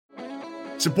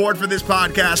Support for this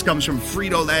podcast comes from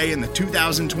Frito-Lay and the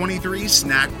 2023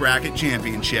 Snack Bracket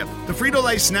Championship. The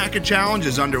Frito-Lay Snack Challenge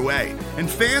is underway, and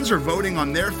fans are voting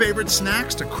on their favorite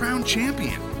snacks to crown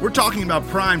champion. We're talking about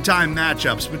prime-time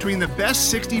matchups between the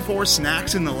best 64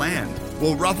 snacks in the land.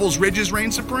 Will Ruffles Ridges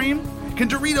reign supreme? Can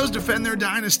Doritos defend their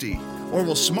dynasty? Or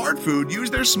will Smart Food use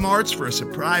their smarts for a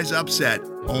surprise upset?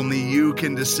 Only you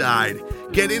can decide.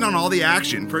 Get in on all the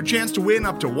action for a chance to win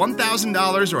up to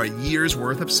 $1,000 or a year's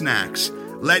worth of snacks.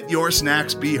 Let your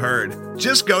snacks be heard.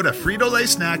 Just go to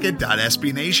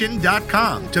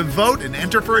fritolaysnacket.sbnation.com to vote and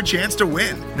enter for a chance to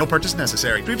win. No purchase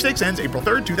necessary. Sweepstakes ends April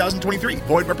 3rd, 2023.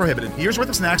 Void where prohibited. Year's worth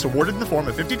of snacks awarded in the form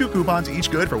of 52 coupons, each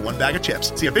good for one bag of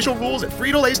chips. See official rules at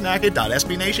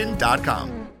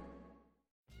fritolaysnacket.sbnation.com.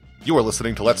 You are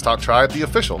listening to Let's Talk Tribe, the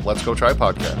official Let's Go Tribe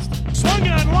podcast. Swung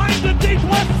on, line to deep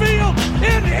left field.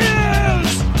 It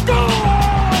is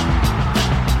gone!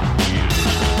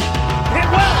 Hit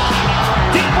well.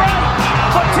 Deep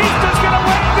right. Batista's going to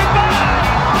wave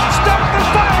goodbye. Start the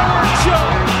fireworks show.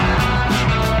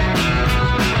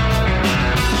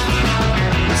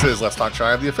 This is Let's Talk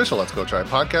Tribe, the official Let's Go Tribe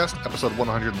podcast, episode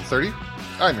 130.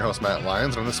 I'm your host, Matt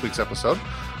Lyons, and on this week's episode,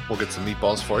 we'll get some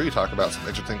meatballs for you, talk about some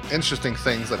interesting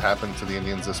things that happened to the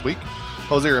Indians this week.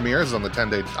 José Ramírez is on the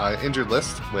 10-day injured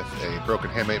list with a broken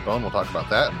hamate bone. We'll talk about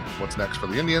that and what's next for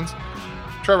the Indians.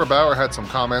 Trevor Bauer had some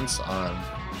comments on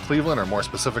Cleveland, or more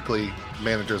specifically,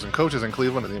 managers and coaches in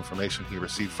Cleveland and the information he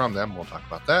received from them. We'll talk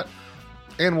about that.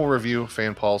 And we'll review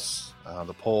Fan Pulse,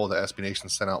 the poll that SB Nation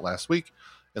sent out last week,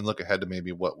 and look ahead to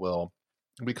maybe what will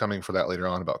be coming for that later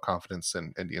on about confidence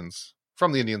in Indians,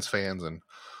 from the Indians fans, and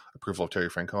approval of Terry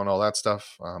Francona, all that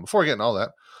stuff. Before we get into all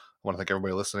that, I want to thank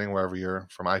everybody listening, wherever you're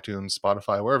from, iTunes,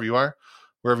 Spotify, wherever you are.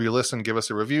 Wherever you listen, give us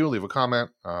a review, leave a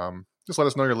comment. Just let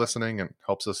us know you're listening, and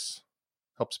helps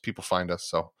people find us.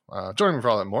 So joining me for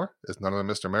all that and more is none other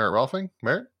than Mr. Merritt Rolfing.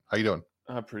 Merritt, how you doing?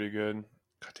 Pretty good.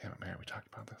 God damn it, Merritt, we talked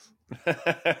about this.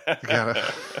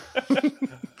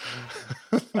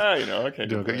 Okay.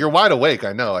 Doing good. You're wide awake,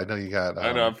 I know. I know you got...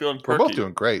 I know, I'm feeling perky. We're both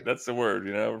doing great. That's the word,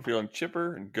 We're feeling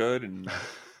chipper and good and...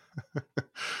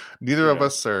 Neither of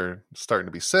us are starting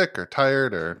to be sick or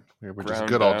tired, or we're just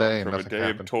good all day and from nothing a day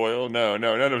happened. Of toil. No,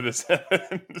 none of this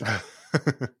happened.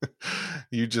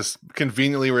 You just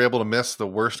conveniently were able to miss the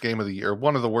worst game of the year,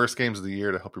 one of the worst games of the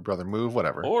year, to help your brother move,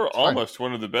 whatever. Or almost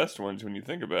one of the best ones when you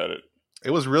think about it.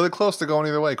 It was really close to going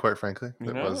either way, quite frankly.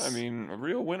 A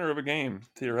real winner of a game,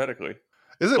 theoretically.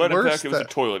 Is it but worse? In fact, it was a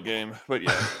toilet game, but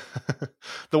yeah.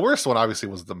 The worst one, obviously,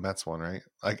 was the Mets one, right?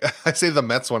 Like, I say the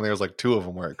Mets one, there was like two of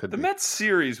them where it could be. The Mets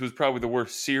series was probably the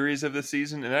worst series of the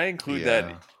season, and I include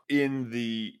that in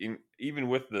even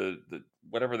with the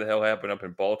whatever the hell happened up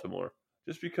in Baltimore,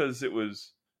 just because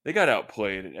they got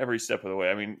outplayed at every step of the way.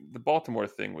 I mean, the Baltimore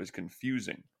thing was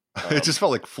confusing. It just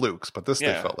felt like flukes, but this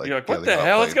thing felt like... You're like, what the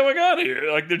hell is going on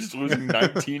here? Like, they're just losing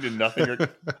 19-0.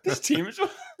 This team is...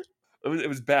 It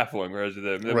was baffling. Whereas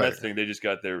the Mets thing, they just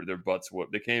got their butts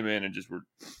whooped. They came in and were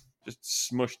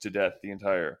smushed to death the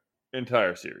entire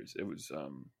series. It was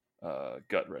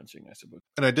gut wrenching, I suppose.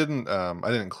 And I didn't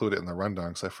include it in the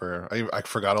rundown because I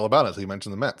forgot all about it until you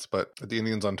mentioned the Mets. But the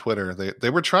Indians on Twitter,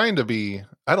 they were trying to be.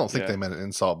 I don't think they meant an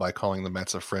insult by calling the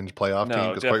Mets a fringe playoff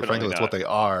team, because quite frankly, that's what they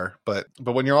are. But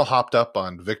when you're all hopped up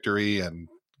on victory and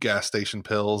gas station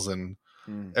pills and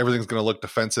everything's going to look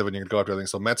defensive and you're going to go after everything.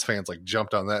 So Mets fans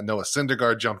jumped on that. Noah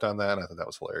Syndergaard jumped on that, and I thought that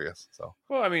was hilarious. So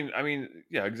well, I mean,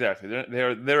 yeah, exactly.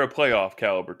 They're a playoff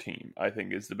caliber team. I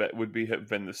think have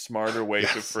been the smarter way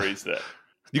to phrase that.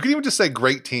 You can even just say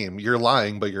great team. You're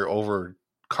lying, but you're over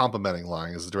complimenting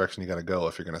lying is the direction you got to go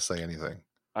if you're going to say anything.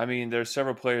 I mean, there's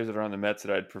several players that are on the Mets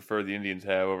that I'd prefer the Indians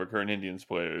have over current Indians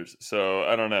players. So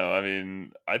I don't know. I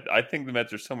mean, I think the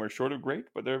Mets are somewhere short of great,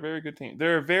 but they're a very good team.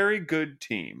 They're a very good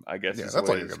team, I guess. Yeah, that's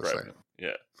all you're going to say. Them.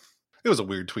 Yeah. It was a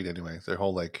weird tweet anyway. Their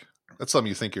whole that's something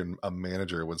you think a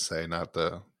manager would say, not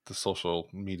the social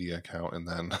media account. And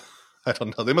then I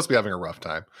don't know. They must be having a rough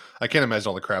time. I can't imagine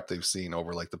all the crap they've seen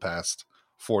over the past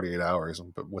 48 hours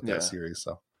with that series.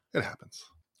 So it happens.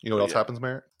 You know what else happens,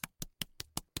 Merritt?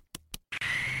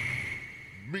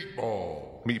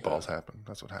 Meatballs happen.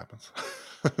 That's what happens.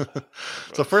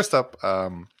 So first up,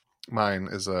 mine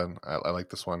is I like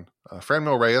this one.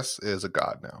 Franmil Reyes is a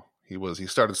god now. He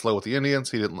started slow with the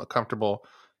Indians. He didn't look comfortable.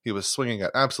 He was swinging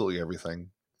at absolutely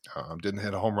everything. Didn't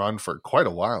hit a home run for quite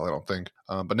a while, I don't think.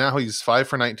 But now he's 5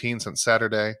 for 19 since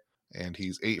Saturday, and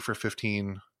he's 8 for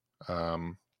 15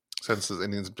 since his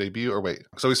Indians debut.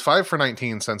 So he's 5 for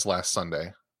 19 since last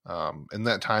Sunday. In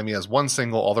that time, he has one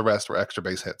single. All the rest were extra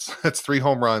base hits. That's 3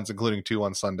 home runs, including 2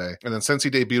 on Sunday. And then since he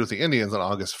debuted with the Indians on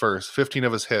August 1st, 15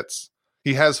 of his hits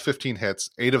he has 15 hits.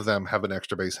 8 of them have been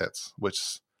extra base hits,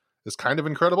 which is kind of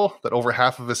incredible that over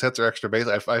half of his hits are extra base.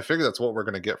 I figure that's what we're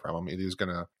going to get from him. He's going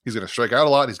to strike out a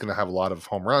lot. He's going to have a lot of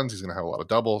home runs. He's going to have a lot of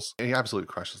doubles. And he absolutely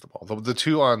crushes the ball. The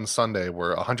 2 on Sunday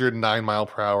were 109 mile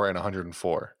per hour and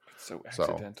 104. It's so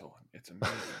accidental. It's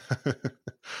amazing.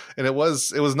 And it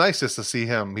was nice just to see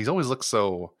him. He's always looked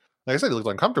so, like I said, he looked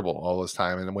uncomfortable all this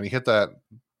time. And when he hit that,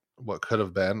 what could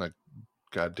have been a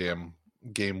goddamn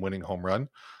game-winning home run,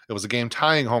 it was a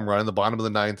game-tying home run in the bottom of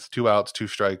the 9th, 2 outs, 2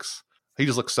 strikes. He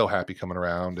just looks so happy coming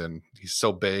around, and he's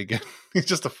so big. He's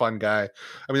just a fun guy.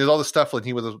 I mean, there's all this stuff when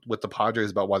he was with the Padres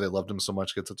about why they loved him so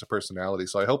much, gets such a personality.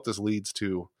 So I hope this leads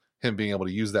to him being able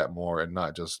to use that more and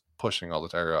not just pushing all the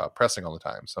time, pressing all the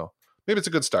time. So maybe it's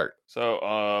a good start. So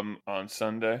on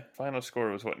Sunday, final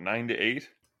score was what, 9-8?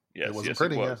 Yes, it wasn't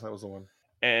pretty. It was. Yes, that was the one.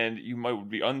 And you might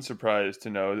be unsurprised to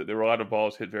know that there were a lot of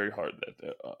balls hit very hard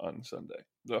on Sunday.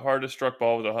 The hardest struck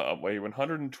ball was a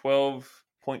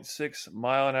 112.6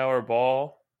 mile an hour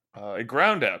ball, a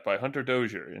ground out by Hunter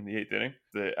Dozier in the 8th inning,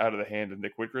 out of the hand of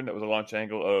Nick Whitgren. That was a launch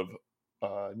angle of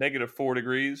 -4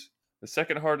 degrees. The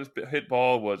second hardest hit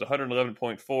ball was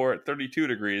 111.4 at 32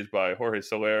 degrees by Jorge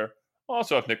Soler.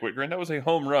 Also off Nick Whitgren. That was a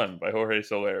home run by Jorge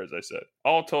Soler, as I said.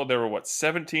 All told, there were,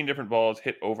 17 different balls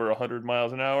hit over 100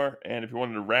 miles an hour. And if you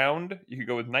wanted to round, you could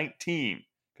go with 19,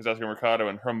 because Oscar Mercado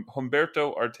and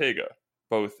Humberto Arteaga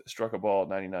both struck a ball at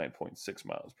 99.6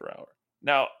 miles per hour.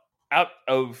 Now, out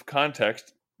of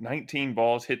context, 19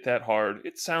 balls hit that hard.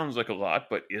 It sounds like a lot,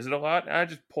 but is it a lot? I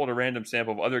just pulled a random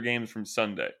sample of other games from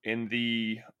Sunday. In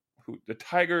the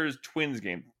Tigers-Twins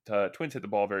game, Twins hit the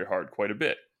ball very hard quite a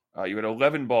bit. You had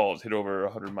 11 balls hit over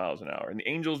 100 miles an hour. And the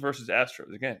Angels versus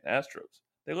Astros, again, Astros,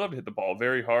 they love to hit the ball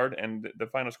very hard, and the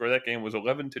final score of that game was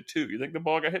 11-2. You think the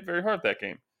ball got hit very hard that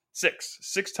game?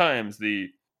 Six times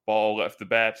the ball left the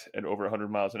bat at over 100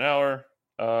 miles an hour.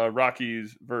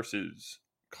 Rockies versus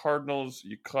Cardinals,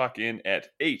 you clock in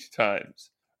at 8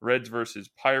 times. Reds versus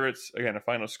Pirates, again, a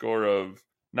final score of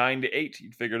 9-8.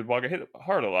 You'd figure the ball got hit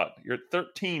hard a lot. You're at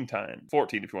 13 times,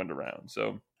 14 if you wanted to round.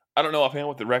 So I don't know offhand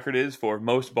what the record is for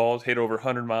most balls hit over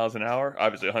 100 miles an hour.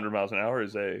 Obviously, 100 miles an hour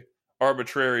is a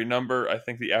arbitrary number. I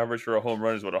think the average for a home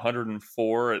run is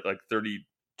 104 at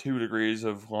 32 degrees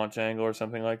of launch angle or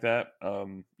something like that.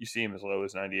 You see him as low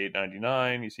as 98,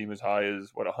 99. You see him as high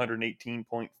as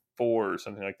 118.4 or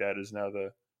something like that is now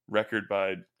the record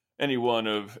by any one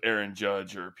of Aaron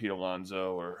Judge or Pete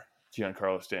Alonso or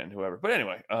Giancarlo Stanton, whoever. But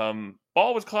anyway,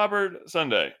 ball was clobbered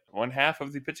Sunday. One half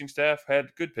of the pitching staff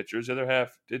had good pitchers. The other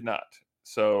half did not.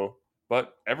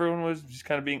 But everyone was just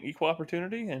kind of being equal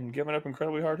opportunity and giving up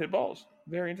incredibly hard hit balls.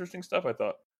 Very interesting stuff, I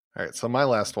thought. All right, so my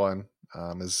last one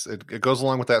is it goes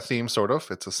along with that theme, sort of.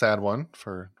 It's a sad one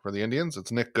for the Indians.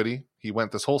 It's Nick Goody. He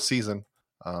went this whole season.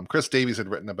 Chris Davies had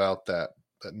written about that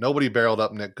nobody barreled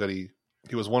up Nick Goody.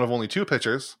 He was one of only 2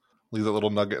 pitchers. Leave that little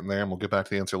nugget in there, and we'll get back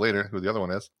to the answer later, who the other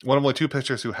one is. One of only 2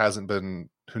 pitchers who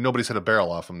nobody's hit a barrel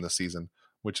off him this season,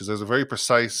 which is, there's a very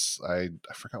precise, I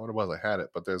forgot what it was, I had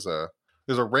it, but there's a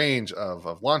range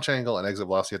of launch angle and exit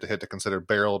velocity you have to hit to consider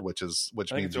barreled, which means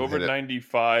it's over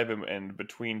 95 and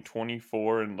between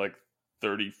 24 and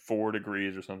 34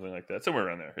 degrees or something like that, somewhere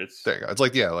around there. There you go. It's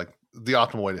like the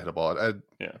optimal way to hit a ball.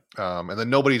 And then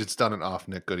nobody that's done it off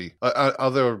Nick Goody.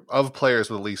 Other of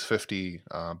players with at least 50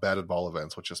 batted ball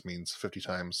events, which just means 50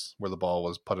 times where the ball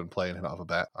was put in play and hit off a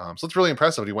bat. So it's really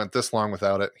impressive. He went this long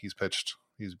without it. He's been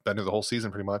through the whole season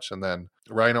pretty much. And then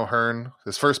Ryan O'Hearn,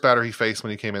 his first batter he faced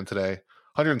when he came in today,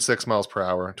 106 miles per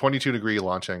hour, 22 degree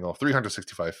launch angle,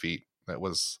 365 feet. It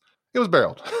was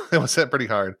barreled. It was hit pretty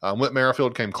hard. Whit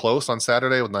Merrifield came close on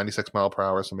Saturday with 96 mile per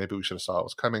hour, so maybe we should have saw it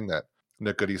was coming, that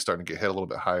Nick Goody's starting to get hit a little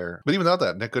bit higher. But even without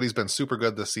that, Nick Goody's been super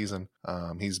good this season.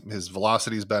 His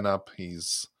velocity's been up.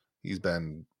 He's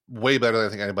been way better than I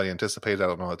think anybody anticipated. I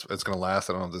don't know if it's going to last.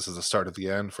 I don't know if this is the start of the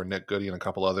end for Nick Goody and a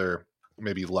couple other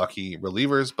maybe lucky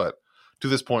relievers, but to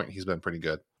this point, he's been pretty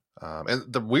good.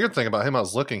 And the weird thing about him, I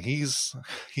was looking, he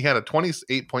had a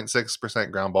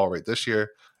 28.6% ground ball rate this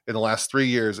year. In the last 3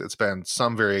 years, it's been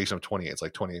some variation of 28. It's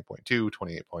like 28.2,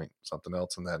 28 point something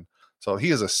else. And then, so he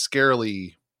is a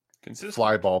scarily consistent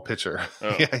fly ball pitcher.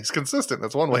 Oh. Yeah, he's consistent.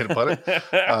 That's one way to put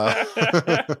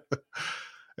it.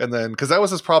 And then, because that was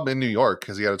his problem in New York,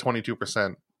 because he had a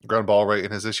 22% ground ball rate,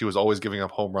 and his issue was always giving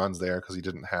up home runs there because he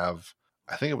didn't have,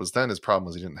 I think it was then his problem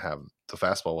was he didn't have, the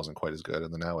fastball wasn't quite as good.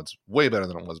 And then now it's way better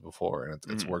than it was before, and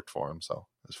it's worked for him. So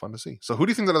it's fun to see. So who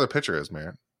do you think that other pitcher is,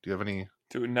 Merritt? Do you have any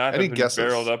guesses?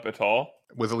 Barreled up at all?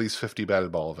 With at least 50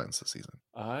 batted ball events this season.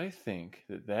 I think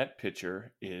that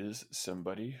pitcher is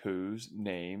somebody whose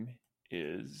name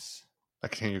is... I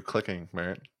can hear you clicking,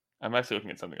 Merritt. I'm actually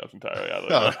looking at something else entirely.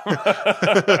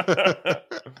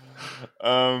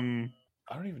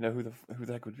 I don't even know who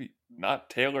that would be. Not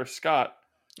Taylor Scott.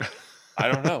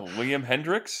 I don't know. Liam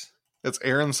Hendricks? It's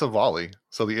Aaron Savali.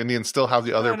 So the Indians still have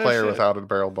the other player without a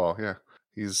barrel ball. Yeah.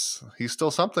 He's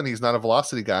still something. He's not a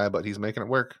velocity guy, but he's making it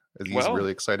work. He's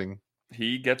really exciting.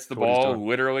 He gets the ball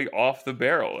literally off the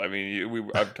barrel. I mean,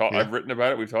 I've written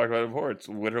about it. We've talked about it before. It's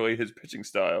literally his pitching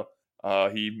style.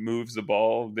 He moves the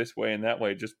ball this way and that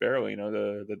way, just barely.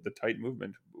 The tight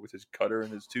movement with his cutter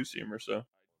and his two-seamer. So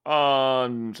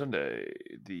on Sunday,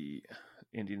 the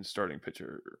Indians starting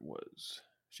pitcher was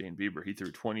Shane Bieber. He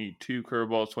threw 22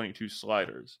 curveballs, 22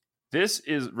 sliders. This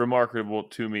is remarkable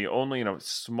to me only in a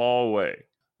small way.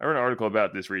 I read an article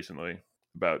about this recently,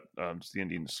 about just the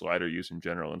Indian slider use in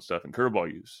general and stuff, and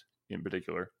curveball use in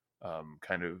particular,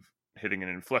 kind of hitting an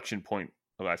inflection point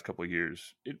the last couple of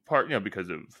years. In part, because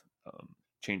of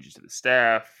changes to the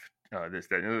staff, this,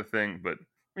 that, and the other thing. But,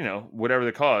 whatever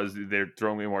the cause, they're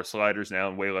throwing way more sliders now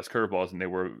and way less curveballs than they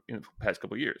were in the past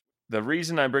couple of years. The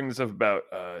reason I bring this up about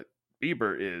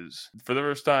Bieber is, for the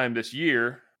first time this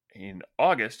year, in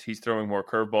August, he's throwing more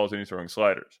curveballs than he's throwing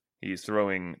sliders. He's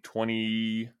throwing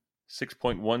 26.17%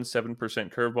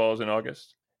 curveballs in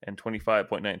August and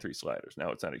 25.93 sliders.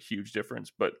 Now, it's not a huge difference,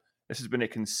 but this has been a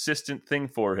consistent thing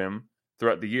for him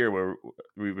throughout the year, where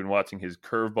we've been watching his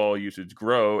curveball usage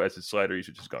grow as his slider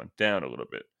usage has gone down a little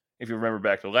bit. If you remember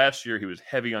back to last year, he was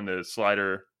heavy on the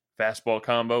slider fastball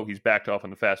combo. He's backed off on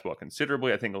the fastball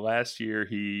considerably. I think last year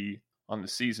on the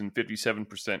season,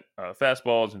 57%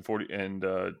 fastballs and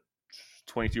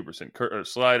 22%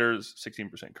 sliders,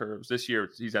 16% curves. This year,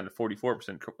 he's down to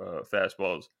 44%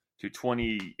 fastballs to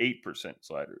 28%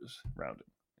 sliders rounded,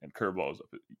 and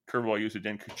curveball usage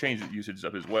and change usage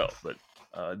up as well. But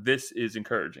this is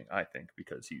encouraging, I think,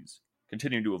 because he's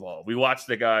continuing to evolve. We watch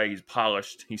the guy; he's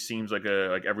polished. He seems like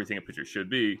everything a pitcher should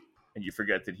be, and you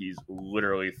forget that he's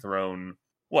literally thrown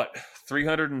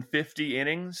 350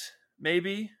 innings,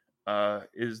 maybe.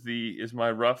 Is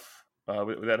my rough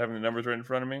without having the numbers right in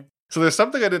front of me. So there's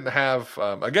something I didn't have.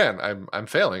 Again, I'm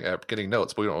failing at getting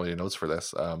notes, but we don't really need notes for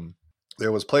this.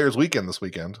 There was Players Weekend this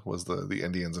weekend, was the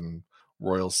Indians and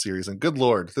Royals series, and good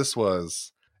Lord, this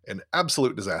was an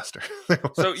absolute disaster.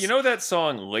 So that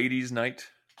song "Ladies' Night"?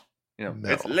 No.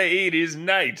 It's Ladies'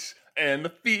 Night and the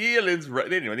feelings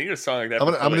right. Anyway, they need a song like that.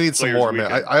 I'm gonna need some more,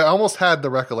 man. I almost had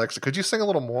the recollection. Could you sing a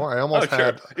little more? I almost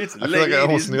had. Sure. It's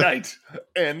Ladies' Night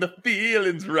and the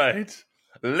feelings right.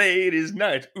 Ladies'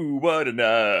 Night, ooh, what a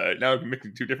night. Now I'm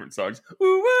mixing two different songs.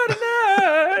 Ooh, what a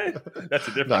night. That's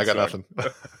a different song. No, I got nothing.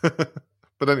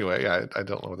 But anyway, yeah, I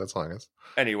don't know what that song is.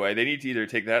 Anyway, they need to either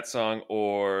take that song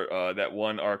or that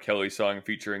one R. Kelly song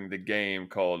featuring the game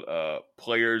called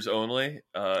Players Only.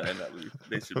 And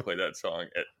they should play that song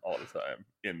all the time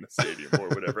in the stadium or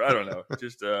whatever. I don't know.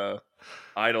 Just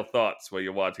idle thoughts while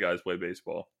you watch guys play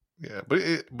baseball. Yeah,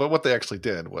 but what they actually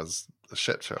did was a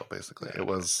shit show, basically. Yeah, it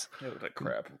was like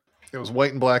crap. It was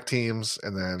white and black teams,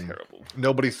 and then terrible.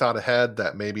 Nobody thought ahead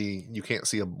that maybe you can't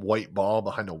see a white ball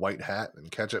behind a white hat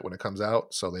and catch it when it comes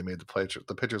out, so they made the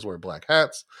pitchers wear black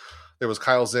hats. There was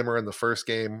Kyle Zimmer in the first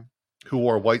game who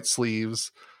wore white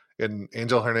sleeves, and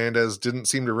Angel Hernandez didn't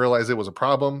seem to realize it was a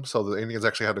problem, so the Indians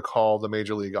actually had to call the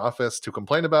Major League office to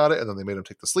complain about it, and then they made him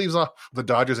take the sleeves off. The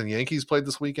Dodgers and Yankees played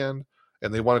this weekend.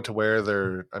 And they wanted to wear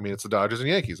it's the Dodgers and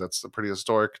Yankees. That's a pretty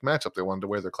historic matchup. They wanted to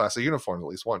wear their classic uniforms at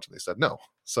least once, and they said no.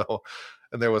 So,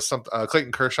 and there was some,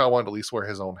 Clayton Kershaw wanted to at least wear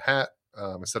his own hat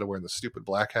instead of wearing the stupid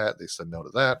black hat. They said no to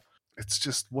that. It's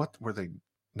just, what were they?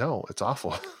 No, it's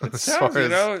awful. It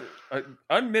sounds,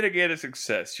 unmitigated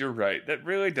success. You're right. That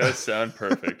really does sound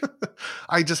perfect.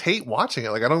 I just hate watching it.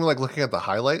 I don't even like looking at the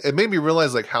highlight. It made me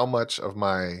realize how much of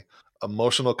my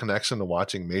emotional connection to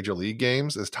watching Major League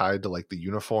games is tied to the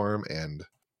uniform, and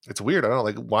it's weird. I don't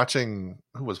know, skimming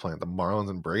who was playing the Marlins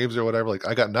and Braves or whatever.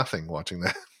 I got nothing watching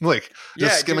that.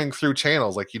 Skimming through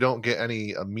channels. You don't get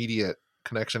any immediate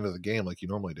connection to the game like you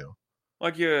normally do.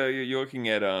 You're looking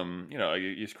at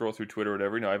you scroll through Twitter or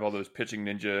whatever. I have all those pitching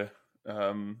ninja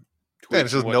tweets. Yeah,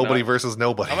 it's just nobody versus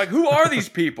nobody. I'm like, who are these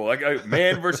people?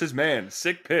 Man versus man,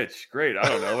 sick pitch, great. I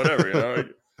don't know, whatever.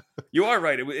 You are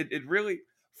right. It really.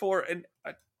 For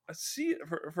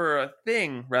a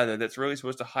thing rather that's really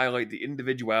supposed to highlight the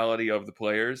individuality of the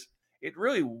players, it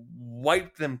really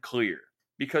wiped them clear,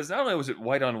 because not only was it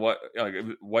white on white, it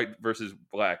was white versus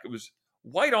black, it was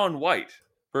white on white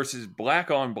versus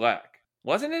black on black,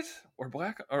 wasn't it? Or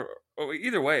black, or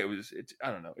either way,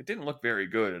 I don't know. It didn't look very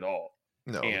good at all.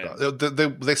 No,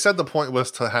 they said the point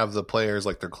was to have the players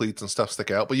their cleats and stuff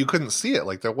stick out, but you couldn't see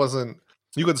it. There wasn't.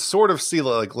 You could sort of see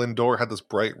Lindor had this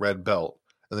bright red belt.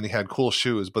 and then he had cool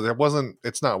shoes, but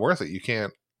it's not worth it. You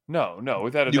can't. No,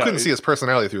 without a doubt. You couldn't see his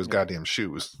personality through his goddamn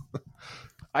shoes.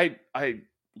 I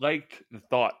like the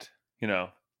thought,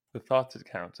 the thought that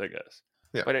counts, I guess.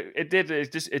 Yeah. But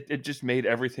it just made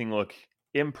everything look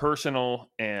impersonal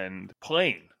and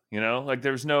plain, like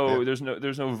there's no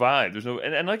vibe. There's no,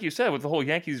 and like you said, with the whole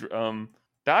Yankees,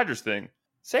 Dodgers thing,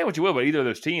 say what you will about either of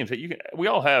those teams, we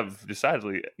all have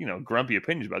decidedly, grumpy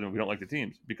opinions about them. We don't like the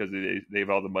teams because they have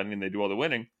all the money and they do all the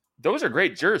winning. Those are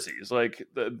great jerseys. Like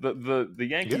the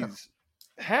Yankees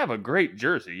have a great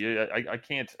jersey. I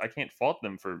can't fault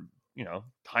them for,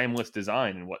 timeless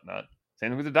design and whatnot.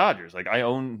 Same thing with the Dodgers. Like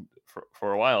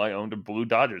for a while, I owned a blue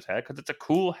Dodgers hat because it's a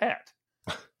cool hat.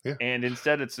 Yeah. And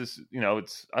instead it's this,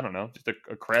 it's, I don't know, just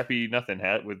a crappy nothing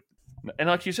hat with, and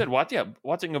like you said,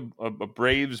 watching a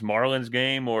Braves Marlins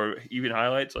game or even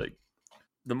highlights, like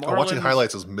the Marlins. Watching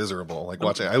highlights is miserable. Like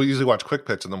I usually watch Quick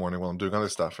Pitch in the morning while I'm doing other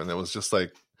stuff, and it was just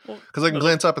like, because I can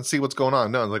glance up and see what's going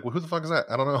on. No, I'm like, well, who the fuck is that?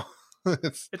 I don't know.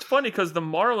 It's funny because the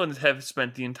Marlins have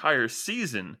spent the entire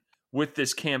season with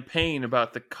this campaign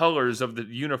about the colors of the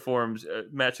uniforms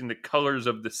matching the colors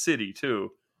of the city too.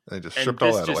 They just stripped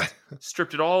all that away.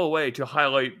 Stripped it all away to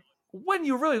highlight, when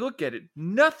you really look at it,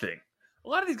 nothing. A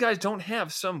lot of these guys don't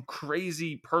have some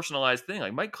crazy personalized thing.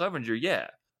 Like Mike Clevenger,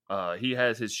 he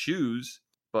has his shoes,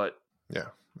 but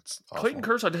it's awful. Clayton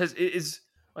Kershaw is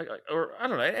like, or I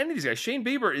don't know, any of these guys. Shane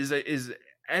Bieber is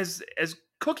as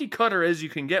cookie cutter as you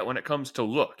can get when it comes to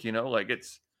look. Like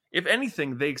it's, if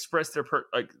anything, they express their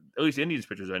like at least Indians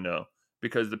pitchers I know,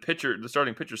 because the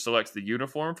starting pitcher selects the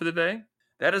uniform for the day.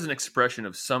 That is an expression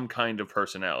of some kind of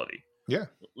personality. Yeah,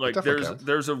 like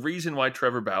there's a reason why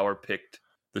Trevor Bauer picked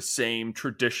the same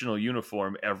traditional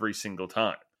uniform every single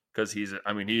time, because he's a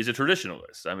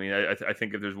traditionalist. I mean, I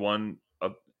think if there's one,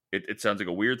 it sounds like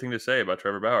a weird thing to say about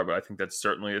Trevor Bauer, but I think that's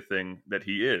certainly a thing that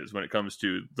he is when it comes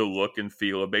to the look and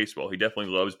feel of baseball. He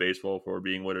definitely loves baseball for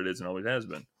being what it is and always has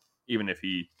been, even if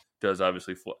he does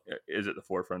obviously is at the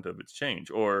forefront of its change.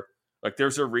 Or like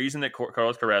there's a reason that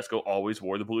Carlos Carrasco always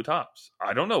wore the blue tops.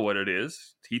 I don't know what it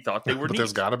is. He thought they were but neat.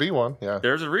 There's got to be one. Yeah,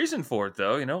 there's a reason for it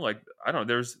though. Like I don't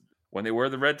know. There's when they wear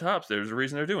the red tops, there's a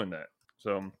reason they're doing that.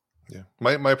 So yeah,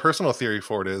 my personal theory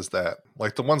for it is that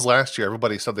like the ones last year,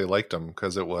 everybody said they liked them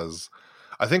because it was.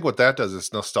 I think what that does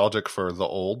is nostalgic for the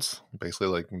olds, basically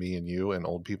like me and you and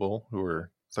old people who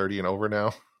are 30 and over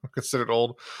now, considered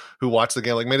old, who watch the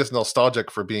game, like made us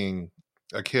nostalgic for being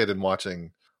a kid and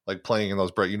watching, like playing in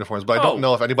those bright uniforms. But I don't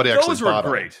know if anybody actually bought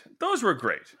them. Those were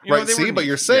great. Right. See, but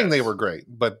you're saying they were great.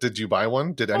 But did you buy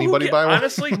one? Did anybody buy one?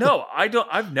 Honestly, no. I don't.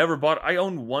 I've never bought. I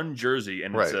own one jersey,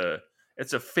 and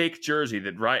it's a fake jersey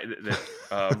that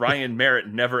Ryan Merritt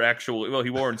never actually. Well, he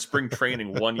wore in spring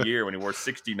training one year when he wore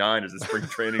 69 as a spring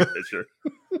training pitcher.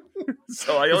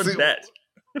 So I own that.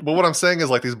 But what I'm saying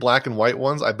is, like these black and white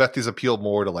ones, I bet these appeal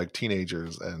more to like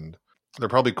teenagers, and they're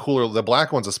probably cooler. The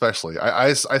black ones, especially.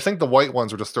 I think the white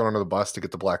ones were just thrown under the bus to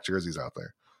get the black jerseys out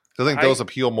there. I think those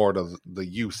appeal more to the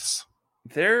youths.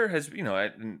 There has,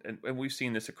 and we've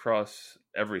seen this across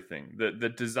everything. The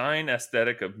design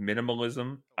aesthetic of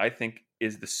minimalism, I think,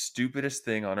 is the stupidest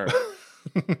thing on earth.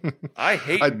 I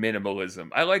hate minimalism.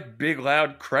 I like big,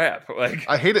 loud crap. Like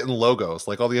I hate it in logos.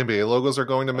 Like all the NBA logos are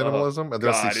going to minimalism, and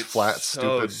there's these flat,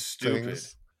 stupid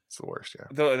things. It's the worst, yeah.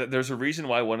 Though there's a reason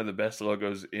why one of the best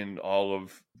logos in all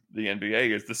of the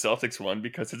NBA is the Celtics one,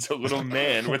 because it's a little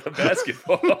man with a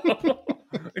basketball.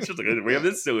 It's just like, we have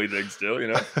this silly thing still,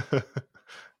 Yeah,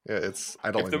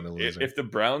 I don't like minimalism. If the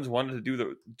Browns wanted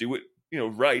to do it,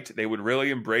 right, they would really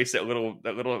embrace that little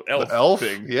elf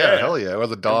thing. Yeah, hell yeah, or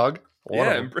the dog.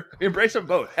 Embrace them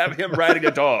both. Have him riding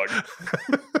a dog.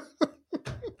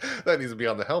 That needs to be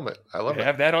on the helmet. I love it.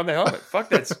 Have that on the helmet. Fuck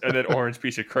that orange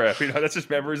piece of crap. That's just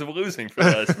memories of losing for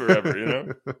us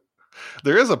forever.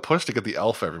 There is a push to get the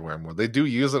elf everywhere more. They do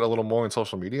use it a little more in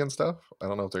social media and stuff. I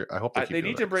don't know if I hope they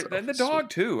need to bring the dog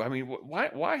too. I mean,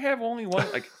 why have only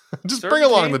one? Like, just bring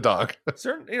along the dog.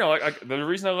 The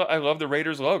reason I love the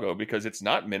Raiders logo, because it's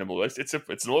not minimalist. It's a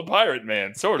little pirate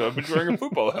man, sort of, but wearing a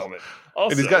football helmet.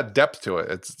 Also, and he's got depth to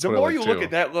it. The more you look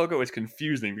at that logo, it's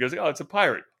confusing because it's a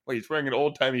pirate. Wait, he's wearing an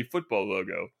old timey football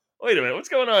logo. Wait a minute, what's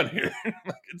going on here?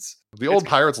 The old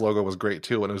Pirates logo was great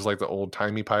too, and it was like the old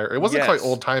timey pirate. It wasn't quite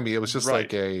old timey. It was just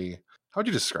like how'd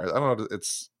you describe it? I don't know.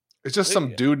 It's just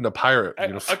some dude in a pirate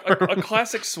uniform. A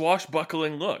classic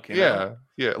swashbuckling look. Yeah.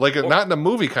 Like not in a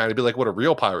movie kind. It'd be like what a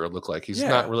real pirate would look like. He's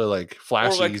not really like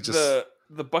flashy. Or like he's just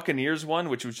the Buccaneers one,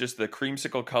 which was just the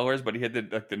creamsicle colors, but he had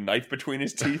the knife between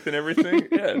his teeth and everything.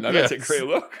 Yeah, that's a great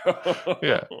look.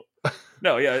 Yeah.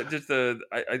 No, just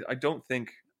I don't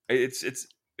think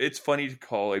it's funny to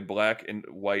call a black and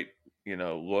white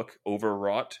look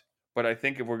overwrought. But I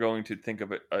think if we're going to think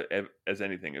of it as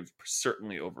anything, it's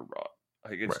certainly overwrought.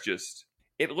 Like it's just,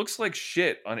 it looks like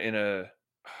shit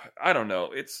I don't know.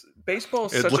 It's baseball.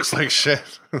 It looks like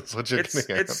shit. That's what you're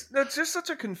getting at. It's just such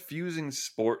a confusing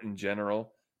sport in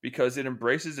general because it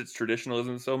embraces its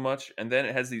traditionalism so much, and then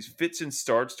it has these fits and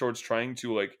starts towards trying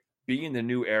to like be in the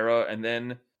new era, and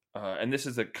then and this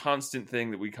is a constant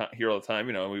thing that we hear all the time.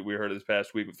 We heard it this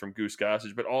past week from Goose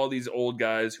Gossage, but all these old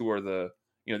guys who are the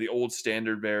old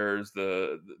standard bearers,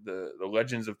 the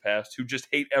legends of past, who just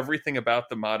hate everything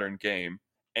about the modern game,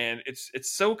 and it's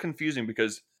so confusing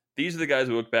because these are the guys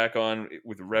we look back on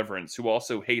with reverence, who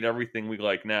also hate everything we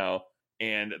like now,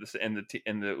 and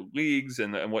the leagues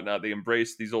and whatnot. They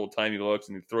embrace these old timey looks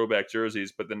and the throwback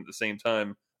jerseys, but then at the same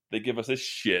time, they give us this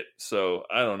shit. So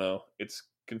I don't know. It's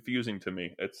confusing to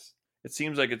me. It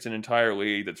seems like it's an entire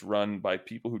league that's run by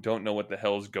people who don't know what the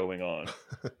hell's going on.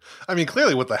 I mean,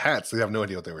 clearly with the hats, they have no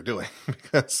idea what they were doing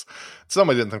because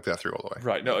somebody didn't think that through all the way.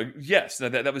 Right. No. Yes. No,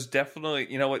 that was definitely.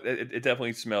 You know what? It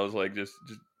definitely smells like just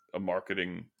a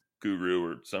marketing guru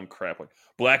or some crap like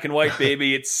black and white,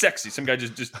 baby. It's sexy. Some guy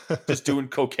just doing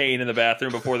cocaine in the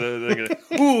bathroom before they're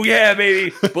gonna. Ooh yeah,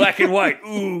 baby. Black and white.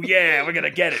 Ooh yeah, we're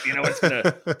gonna get it. It's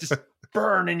gonna just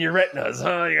burn in your retinas,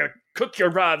 huh? You gotta cook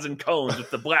your rods and cones with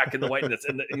the black and the whiteness,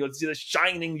 and you'll see the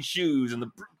shining shoes and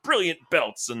the brilliant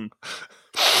belts, and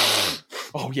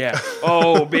oh yeah,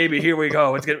 oh baby, here we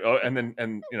go. It's getting,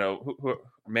 and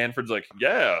Manfred's like,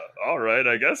 yeah, all right,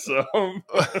 I guess so.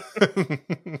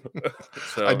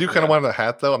 So I do kind of want the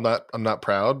hat though. I'm not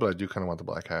proud, but I do kind of want the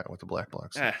black hat with the black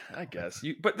blocks. I guess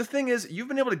but the thing is, you've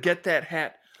been able to get that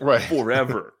hat right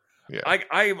forever. Yeah.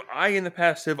 I in the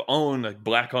past have owned like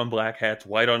black on black hats,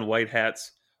 white on white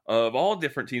hats of all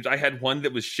different teams. I had one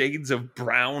that was shades of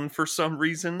brown for some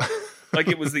reason. Like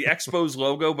it was the Expos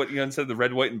logo, but instead of the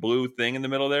red, white, and blue thing in the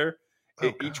middle there,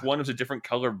 each one was a different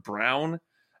color brown.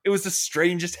 It was the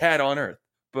strangest hat on earth.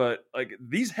 But like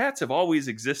these hats have always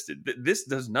existed. This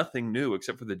does nothing new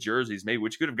except for the jerseys, maybe,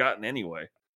 which you could have gotten anyway.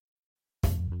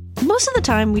 Most of the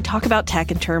time, we talk about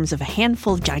tech in terms of a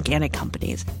handful of gigantic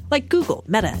companies, like Google,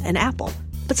 Meta, and Apple.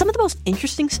 But some of the most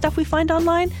interesting stuff we find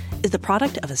online is the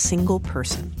product of a single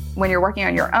person. When you're working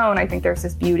on your own, I think there's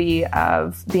this beauty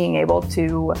of being able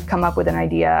to come up with an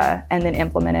idea and then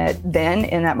implement it then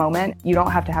in that moment. You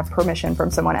don't have to have permission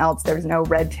from someone else. There's no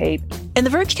red tape. In the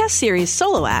Vergecast series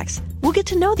Solo Acts, we'll get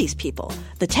to know these people,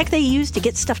 the tech they use to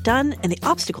get stuff done, and the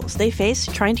obstacles they face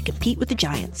trying to compete with the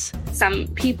giants. Some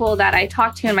people that I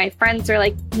talk to and my friends are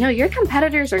like, your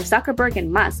competitors are Zuckerberg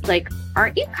and Musk. Like,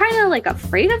 aren't you kind of like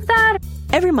afraid of that?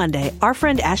 Every Monday, our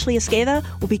friend Ashley Esqueda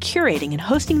will be curating and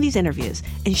hosting these interviews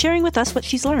and sharing with us what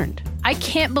she's learned. I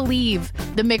can't believe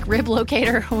the McRib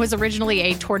locator was originally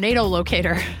a tornado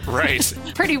locator. Right.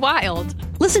 Pretty wild.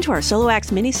 Listen to our Solo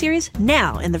Acts miniseries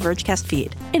now in the Vergecast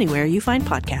feed, anywhere you find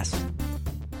podcasts.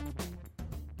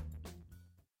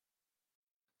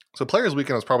 So Players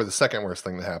Weekend was probably the second worst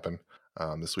thing to happen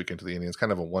this weekend to the Indians.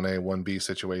 Kind of a 1A, 1B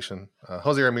situation.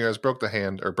 José Ramírez broke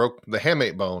the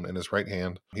hamate bone in his right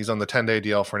hand. He's on the 10-day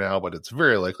DL for now, but it's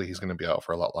very likely he's going to be out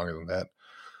for a lot longer than that.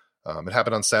 It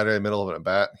happened on Saturday, middle of an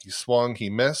at-bat. He swung,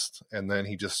 he missed, and then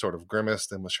he just sort of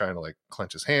grimaced and was trying to like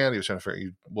clench his hand. He was trying to figure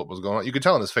out what was going on. You could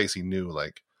tell in his face he knew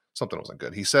like something wasn't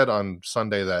good. He said on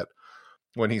Sunday that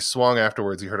when he swung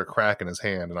afterwards, he heard a crack in his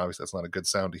hand, and obviously that's not a good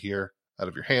sound to hear out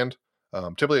of your hand.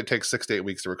 Typically, it takes 6 to 8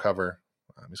 weeks to recover.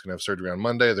 He's going to have surgery on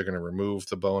Monday. They're going to remove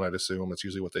the bone, I'd assume. That's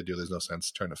usually what they do. There's no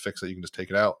sense trying to fix it. You can just take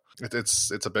it out.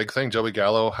 It's a big thing. Joey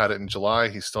Gallo had it in July.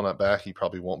 He's still not back. He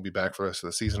probably won't be back for the rest of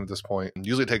the season at this point. And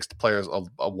usually it takes the players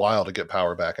a while to get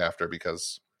power back after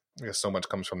because I guess so much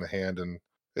comes from the hand, and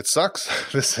it sucks.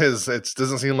 It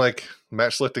doesn't seem like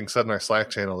Matt Schlichting said in our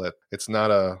Slack channel that it's not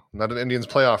an Indians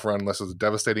playoff run unless it's a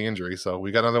devastating injury. So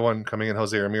we got another one coming in.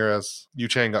 José Ramírez. Yu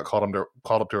Chang got called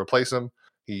up to replace him.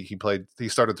 He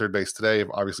started third base today.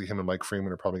 Obviously him and Mike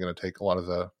Freeman are probably going to take a lot of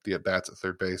the at bats at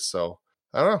third base. So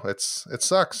I don't know. It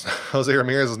sucks. José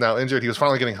Ramírez is now injured. He was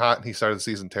finally getting hot. He started the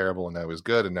season terrible, and now he's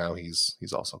good, and now he's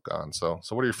also gone. So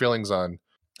what are your feelings on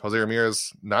José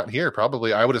Ramírez not here?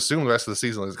 Probably, I would assume the rest of the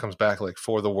season as it comes back like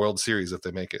for the World Series if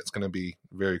they make it. It's going to be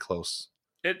very close.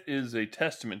 It is a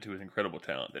testament to his incredible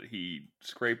talent that he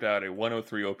scraped out a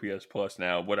 103 OPS plus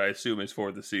now, what I assume is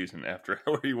for the season after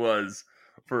where he was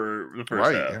for the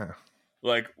first half. Yeah.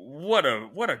 Like, what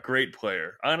a great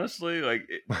player. Honestly, like,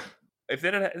 if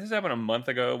this happened a month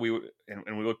ago, we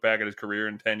look back at his career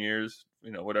in 10 years,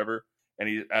 whatever,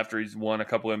 and after he's won a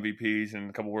couple MVPs and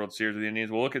a couple World Series with the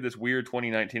Indians, we'll look at this weird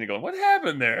 2019 and go, what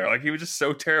happened there? Like, he was just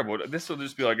so terrible. This will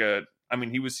just be like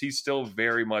he's still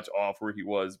very much off where he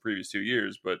was the previous 2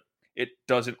 years, but it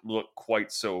doesn't look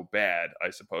quite so bad, I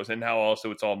suppose. And now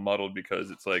also it's all muddled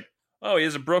because it's like, oh, he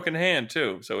has a broken hand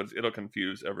too. So it'll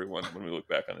confuse everyone when we look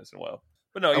back on this in a while.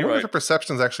 But no, I you're wonder right. if the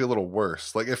perception's actually a little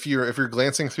worse. Like if you're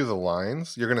glancing through the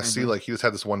lines, you're gonna see like he just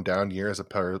had this one down year as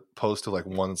opposed to like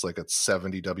one that's like at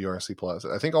 70 WRC plus.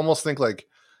 I think like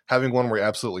having one where he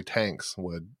absolutely tanks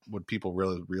would people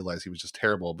really realize he was just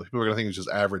terrible. But people are gonna think he was just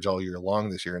average all year long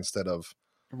this year instead of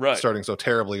starting so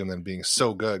terribly and then being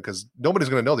so good, because nobody's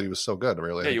gonna know that he was so good.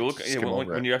 Really, yeah. You look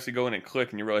when you actually go in and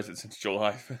click and you realize that since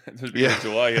July,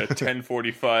 July, he had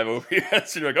 1045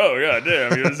 OPS. You're like, oh yeah,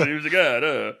 damn, he was a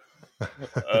god.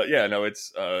 Yeah, no,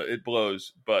 it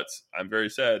blows, but I'm very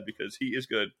sad because he is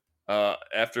good.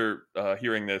 After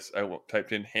hearing this, I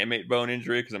typed in hamate bone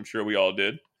injury because I'm sure we all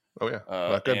did. Oh yeah,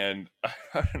 not good. And I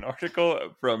got an article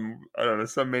from, I don't know,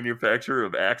 some manufacturer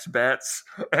of axe bats,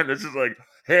 and it's just like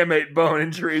hamate bone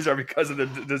injuries are because of the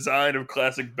design of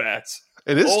classic bats.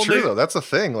 It is true though. That's a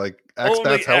thing. Like axe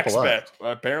bats help a lot.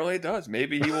 Apparently, it does.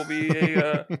 Maybe he will be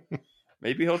a.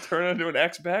 Maybe he'll turn into an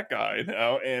X-Bat guy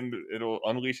now, and it'll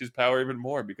unleash his power even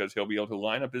more because he'll be able to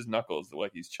line up his knuckles like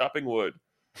he's chopping wood.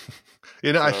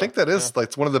 I think that is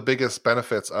like one of the biggest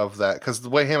benefits of that, because the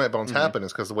way hamate bones happen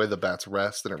is because the way the bats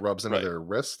rest and it rubs into their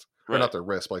wrist, or not their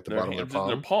wrist, but like the bottom of their palm.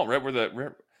 Their palm, right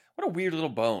where what a weird little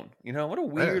bone, what a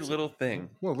weird little thing.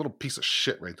 What a little piece of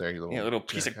shit right there, you little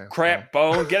piece of crap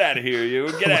bone. Get out of here, you!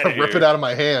 Get out of here! Rip it out of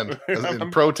my hand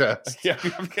in protest. Yeah,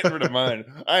 I'm getting rid of mine.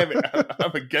 I'm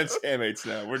against hamates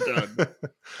now. We're done. Yeah,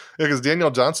 because Daniel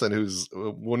Johnson,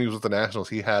 when he was with the Nationals,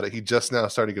 he just now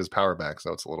started to get his power back,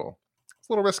 so it's a little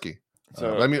risky.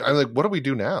 So I'm like, what do we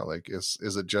do now? Like, is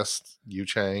it just Yu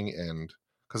Chang, and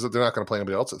because they're not going to play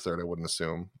anybody else at third, I wouldn't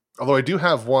assume. Although I do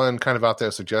have one kind of out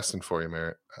there suggestion for you,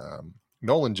 Merritt.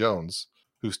 Nolan Jones,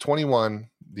 who's 21,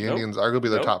 the Indians arguably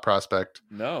their top prospect.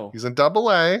 No, he's in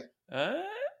Double-A,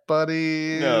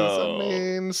 buddies.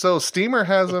 So Steamer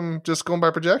has him, just going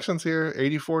by projections here,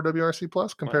 84 WRC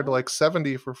plus compared to like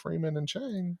 70 for Freeman and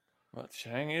Chang. Well,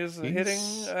 Chang is hitting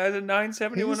at a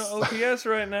 971 OPS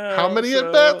right now. How many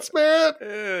at bats,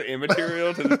 Merritt?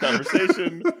 Immaterial to this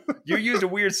conversation. You used a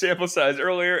weird sample size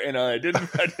earlier, and I didn't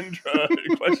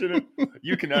question it.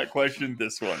 You cannot question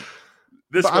this one.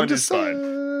 This one is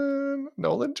fine.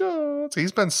 Nolan Jones,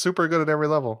 he's been super good at every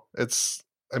level. If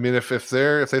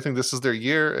they think this is their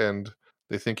year and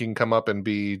they think he can come up and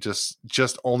be just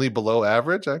only below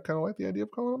average, I kind of like the idea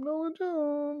of calling him Nolan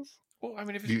Jones. Well, I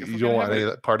mean, if you don't want any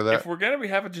part of that. If we're going to be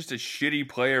having just a shitty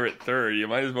player at third, you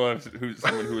might as well have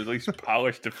someone who is at least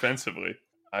polished defensively.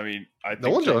 I mean, I think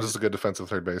Nolan Jones is a good defensive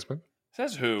third baseman.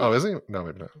 Says who? Oh, is he? No,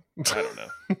 maybe not.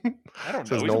 I don't know.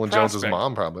 Says Nolan Jones'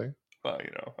 mom, probably. Well,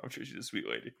 I'm sure she's a sweet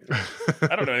lady.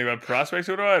 I don't know anything about prospects.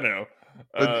 Who do I know?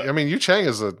 Yu Chang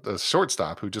is a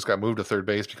shortstop who just got moved to third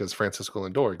base because Francisco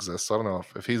Lindor exists. So I don't know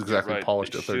if he's exactly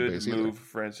polished at third base either. Move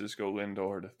Francisco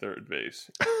Lindor to third base.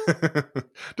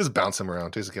 Just bounce him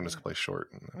around. Just get him to play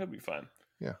short. That'll be fine.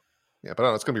 Yeah, but I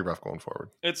don't know, it's gonna be rough going forward.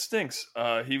 It stinks.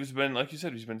 He's been, like you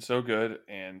said, he's been so good,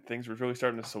 and things were really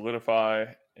starting to solidify.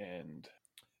 And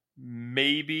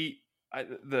maybe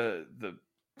the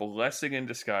blessing in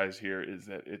disguise here is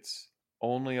that it's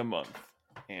only a month.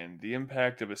 And the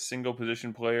impact of a single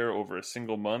position player over a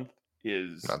single month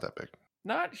is not that big.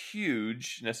 Not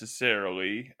huge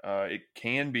necessarily. It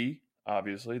can be,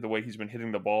 obviously, the way he's been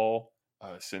hitting the ball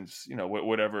since,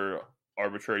 whatever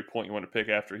arbitrary point you want to pick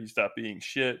after he stopped being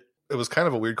shit. It was kind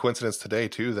of a weird coincidence today,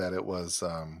 too, that it was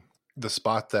the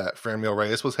spot that Franmil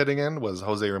Reyes was hitting in was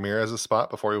José Ramírez's spot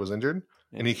before he was injured.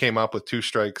 Yeah. And he came up with 2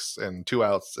 strikes and 2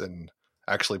 outs and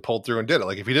actually pulled through and did it.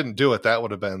 Like, if he didn't do it, that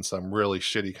would have been some really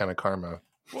shitty kind of karma.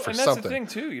 Well, and that's the thing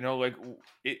too,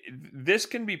 this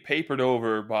can be papered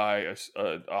over by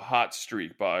a hot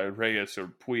streak by Reyes or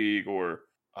Puig or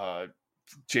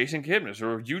Jason Kipnis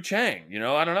or Yu Chang.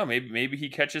 I don't know. Maybe he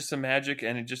catches some magic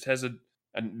and it just has a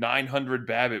 900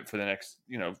 BABIP for the next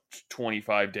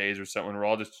 25 days or something. We're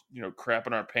all just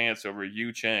crapping our pants over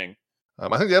Yu Chang.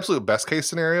 I think the absolute best case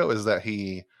scenario is that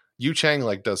Yu Chang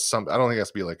does some. I don't think he has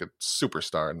to be like a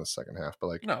superstar in the second half,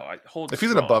 but if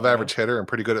he's an above average hitter and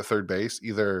pretty good at third base,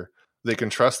 either they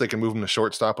can trust they can move him to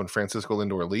shortstop when Francisco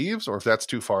Lindor leaves, or if that's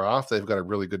too far off, they've got a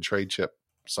really good trade chip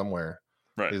somewhere,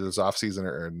 right? Either this off season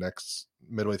or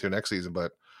midway through next season.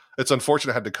 But it's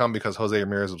unfortunate it had to come because José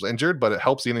Ramírez was injured, but it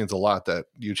helps the Indians a lot that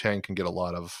Yu Chang can get a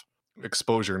lot of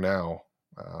exposure now.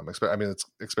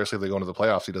 Especially if they go into the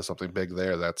playoffs, he does something big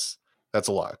there. That's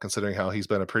a lot, considering how he's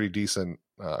been a pretty decent.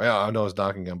 I know it's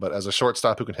knocking him, but as a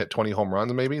shortstop who can hit 20 home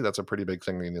runs, maybe that's a pretty big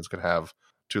thing the Indians could have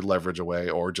to leverage away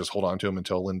or just hold on to him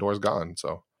until Lindor's gone.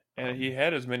 So And he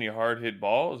had as many hard hit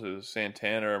balls as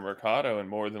Santana or Mercado and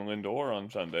more than Lindor on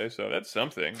Sunday. So that's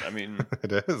something. I mean,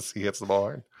 it is. He hits the ball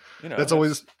hard. That's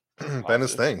always been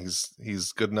his thing.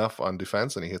 He's good enough on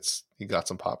defense, and he got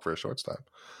some pop for a shortstop.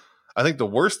 I think the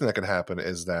worst thing that could happen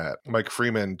is that Mike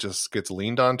Freeman just gets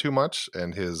leaned on too much,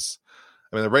 and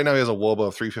right now he has a WOBA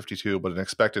of 352, but an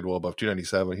expected WOBA of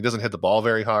 297. He doesn't hit the ball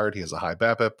very hard. He has a high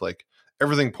BABIP. Like,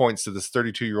 everything points to this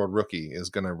 32-year-old rookie is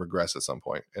going to regress at some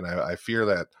point. And I fear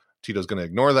that Tito's going to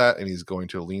ignore that, and he's going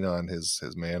to lean on his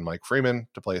man, Mike Freeman,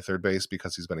 to play third base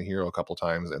because he's been a hero a couple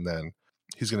times. And then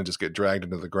he's going to just get dragged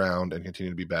into the ground and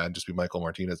continue to be bad, just be Michael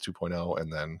Martinez 2.0,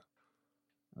 and then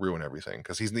ruin everything.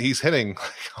 Because he's hitting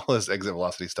all his exit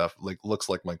velocity stuff, like, looks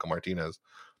like Michael Martinez.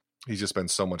 He's just been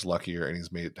so much luckier, and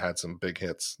he's had some big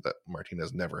hits that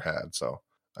Martinez never had. So,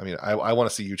 I mean, I want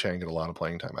to see Yu Chang get a lot of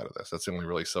playing time out of this. That's the only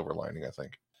really silver lining, I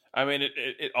think. I mean,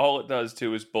 it all it does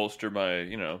too is bolster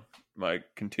my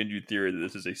continued theory that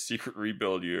this is a secret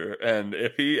rebuild year. And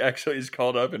if he actually is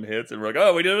called up and hits, and we're like,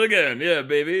 oh, we did it again, yeah,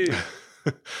 baby.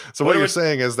 So what you're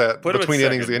saying is that between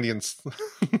innings, the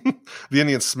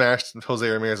Indians smashed Jose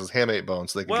Ramirez's hamate bone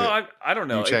so they could get I don't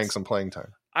know, Yu Chang some playing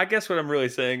time. I guess what I'm really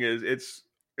saying is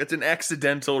it's an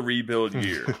accidental rebuild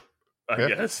year. I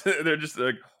guess they're just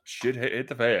like, shit hit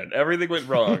the fan. Everything went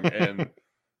wrong, and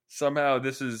somehow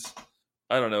this is,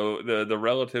 I don't know, the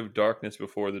relative darkness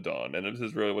before the dawn. And if this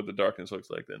is really what the darkness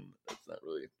looks like, then it's not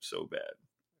really so bad.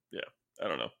 Yeah, I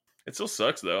don't know. It still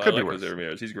sucks, though. I like Jose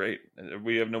Ramirez. He's great.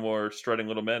 We have no more strutting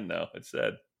little men now. It's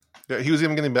sad. Yeah, he was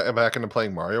even getting back into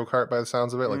playing Mario Kart by the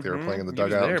sounds of it. Like, they were playing in the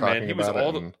dugout and talking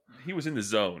about it. He was in the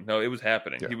zone. No, it was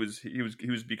happening. Yeah. He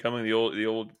was becoming the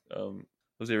old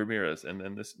Jose Ramirez, and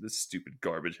then this stupid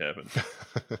garbage happened.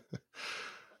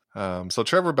 So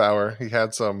Trevor Bauer, he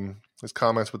had his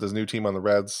comments with his new team on the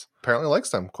Reds. Apparently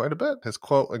likes them quite a bit. His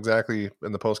quote exactly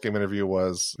in the post-game interview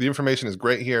was, "The information is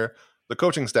great here. The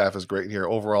coaching staff is great here.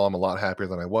 Overall, I'm a lot happier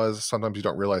than I was. Sometimes you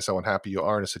don't realize how unhappy you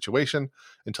are in a situation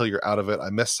until you're out of it. I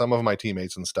miss some of my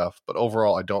teammates and stuff, but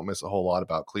overall, I don't miss a whole lot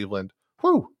about Cleveland."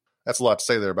 Whew. That's a lot to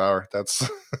say there, Bauer. That's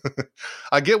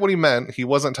I get what he meant. He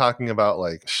wasn't talking about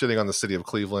like shitting on the city of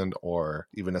Cleveland or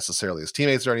even necessarily his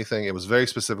teammates or anything. It was very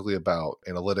specifically about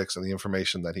analytics and the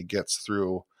information that he gets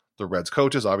through the Reds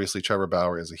coaches. Obviously, Trevor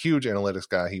Bauer is a huge analytics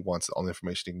guy. He wants all the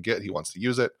information he can get. He wants to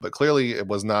use it. But clearly, it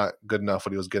was not good enough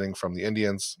what he was getting from the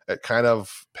Indians. It kind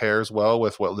of pairs well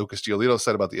with what Lucas Giolito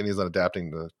said about the Indians not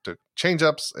adapting to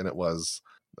changeups, and it was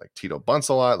like Tito bunts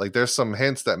a lot. Like, there's some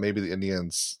hints that maybe the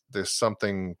Indians, there's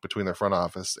something between their front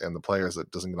office and the players that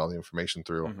doesn't get all the information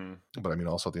through. Mm-hmm. But I mean,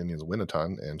 also the Indians win a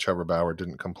ton, and Trevor Bauer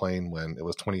didn't complain when it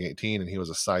was 2018 and he was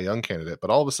a Cy Young candidate. But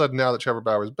all of a sudden, now that Trevor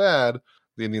Bauer is bad,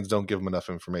 the Indians don't give him enough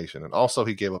information. And also,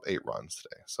 he gave up 8 runs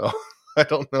today. So I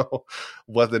don't know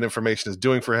what that information is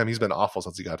doing for him. He's been awful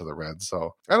since he got to the Reds.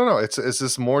 So I don't know. It's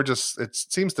just more just, it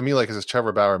seems to me like it's just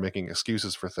Trevor Bauer making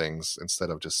excuses for things instead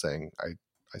of just saying,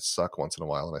 I suck once in a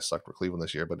while, and I sucked for Cleveland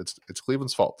this year, but it's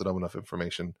Cleveland's fault that I don't have enough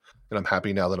information, and I'm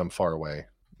happy now that I'm far away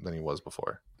than he was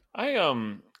before. So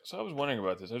I was wondering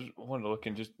about this. I just wanted to look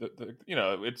in just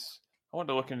I wanted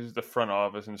to look into the front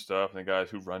office and stuff, and the guys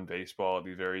who run baseball at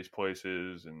these various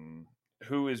places, and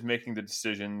who is making the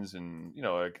decisions, and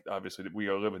like, obviously we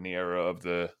are living the era of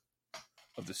the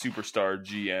superstar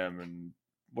GM and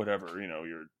whatever.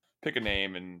 You pick a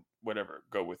name and whatever,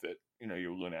 go with it.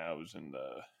 Your Lunaus and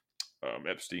the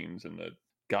Epstein's and the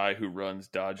guy who runs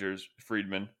Dodgers,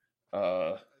 Friedman.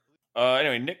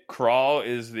 Anyway, Nick Kroll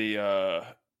is the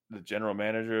general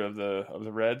manager of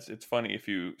the Reds. It's funny if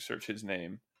you search his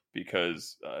name,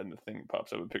 because and the thing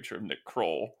pops up a picture of Nick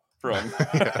Kroll from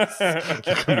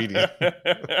the comedian.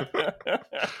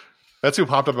 That's who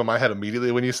popped up in my head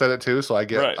immediately when you said it too. So I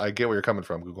get where you're coming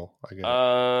from, Google. I get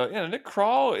it. Nick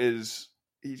Kroll is.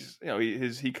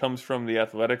 He comes from the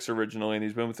Athletics originally, and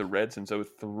he's been with the Reds since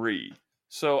 2003.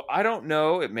 So I don't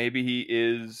know. Maybe he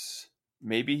is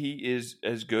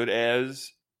as good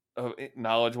as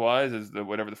knowledge-wise as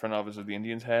whatever the front office of the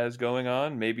Indians has going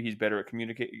on. Maybe he's better at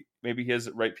communicating. Maybe he has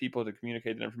the right people to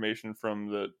communicate the information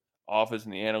from the office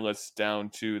and the analysts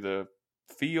down to the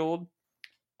field.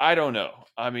 I don't know.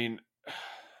 I mean,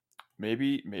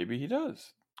 maybe he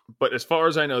does. But as far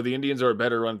as I know, the Indians are a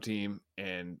better run team,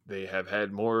 and they have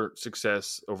had more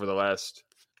success over the last,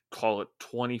 call it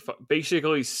 25,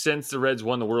 basically since the Reds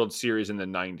won the World Series in the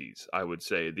 90s, I would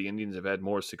say. The Indians have had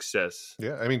more success.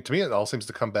 Yeah, I mean, to me, it all seems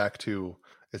to come back to,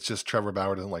 it's just Trevor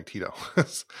Bauer doesn't like Tito.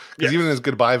 Because even in his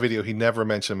goodbye video, he never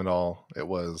mentioned him at all. It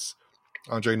was,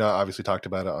 Andre Nutt obviously talked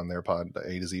about it on their the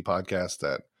A to Z podcast,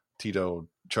 that Tito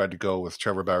tried to go with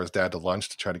Trevor Bauer's dad to lunch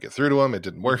to try to get through to him. It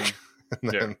didn't work.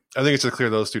 And then I think it's just clear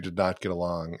those two did not get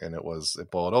along, and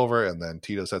it boiled over. And then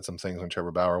Tito said some things when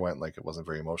Trevor Bauer went, like it wasn't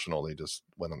very emotional. They just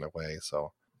went on their way.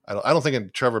 So I don't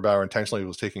think Trevor Bauer intentionally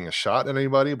was taking a shot at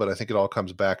anybody, but I think it all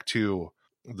comes back to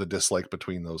the dislike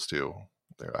between those two.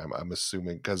 I'm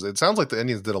assuming, because it sounds like the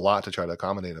Indians did a lot to try to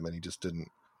accommodate him, and he just didn't.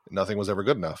 Nothing was ever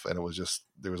good enough, and it was just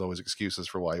there was always excuses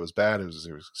for why he was bad. There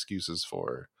was excuses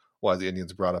for why the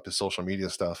Indians brought up his social media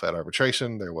stuff at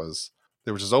arbitration. There was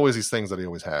just always these things that he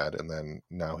always had, and then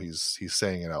now he's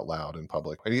saying it out loud in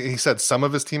public. And he said some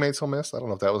of his teammates he'll miss. I don't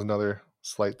know if that was another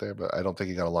slight there, but I don't think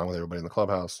he got along with everybody in the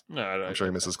clubhouse. No, I'm sure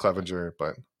he misses Clevenger,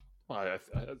 but. Well, that's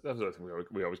the other thing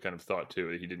we always kind of thought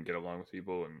too, that he didn't get along with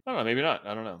people, and I don't know, maybe not.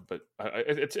 I don't know, but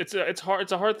it's hard.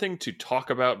 It's a hard thing to talk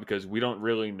about because we don't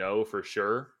really know for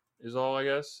sure. Is all, I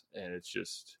guess, and it's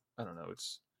just I don't know.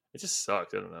 It just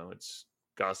sucks. I don't know. It's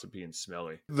gossipy and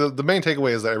smelly. The main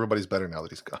takeaway is that everybody's better now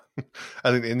that he's gone.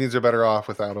 I think the Indians are better off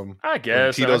without him. I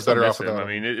guess Tito's better off without him. I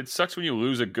mean, it sucks when you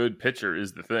lose a good pitcher.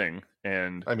 Is the thing,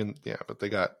 and I mean, yeah, but they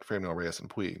got Franmil Reyes and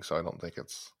Puig, so I don't think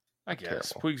it's. I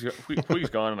guess Puig's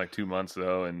gone in like 2 months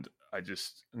though, and I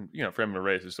just Franmil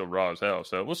Reyes is still raw as hell.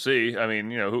 So we'll see. I mean,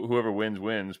 whoever wins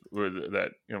with that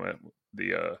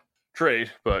the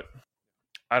trade, but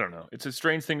I don't know. It's a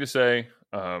strange thing to say.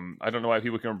 I don't know why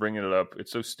people keep bringing it up.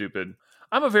 It's so stupid.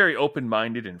 I'm a very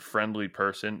open-minded and friendly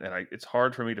person, and it's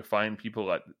hard for me to find people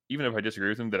that, even if I disagree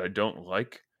with them, that I don't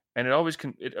like. And it always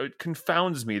it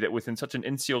confounds me that within such an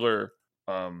insular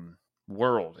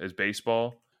world as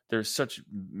baseball, there's such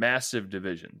massive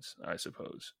divisions, I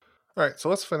suppose. All right, so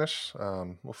let's finish.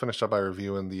 We'll finish up by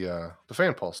reviewing the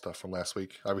fan poll stuff from last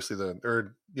week. Obviously,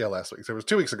 last week. So it was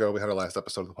 2 weeks ago we had our last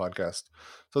episode of the podcast.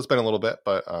 So it's been a little bit,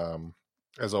 but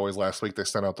as always, last week they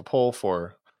sent out the poll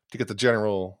to get the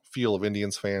general feel of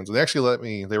Indians fans. And they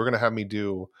actually they were going to have me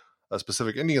do a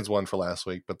specific Indians one for last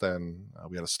week, but then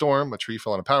we had a storm, a tree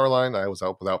fell on a power line. I was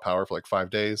out without power for like 5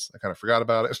 days. I kind of forgot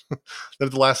about it. Then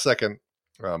at the last second,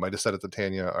 I just said it to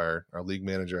Tanya, our league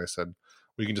manager, I said,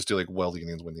 we can just do like, well, the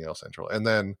Indians win the AL Central. And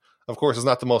then, of course, it's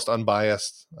not the most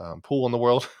unbiased pool in the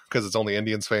world because it's only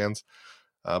Indians fans.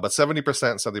 But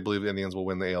 70% said they believe the Indians will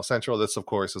win the AL Central. This, of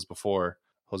course, is before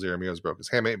José Ramírez broke his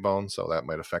hamate bone, so that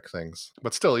might affect things.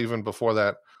 But still, even before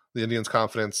that, the Indians'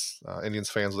 confidence, Indians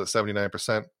fans was at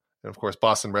 79%. And, of course,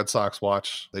 Boston Red Sox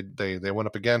watch, they went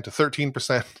up again to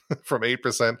 13% from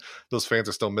 8%. Those fans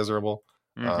are still miserable.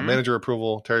 Manager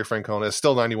approval, Terry Francona is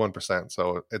still 91%.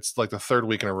 So it's like the third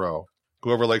week in a row.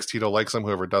 Whoever likes Tito likes him.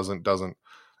 Whoever doesn't. There's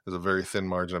a very thin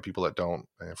margin of people that don't.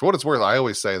 And for what it's worth, I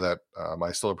always say that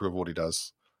I still approve of what he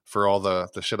does. For all the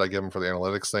shit I give him for the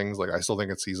analytics things, like I still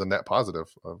think he's a net positive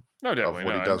of what he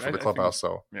does for the clubhouse.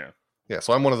 So yeah.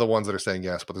 So I'm one of the ones that are saying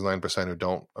yes, but there's 9% who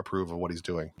don't approve of what he's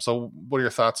doing. So what are your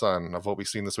thoughts on what we've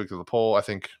seen this week through the poll? I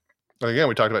think again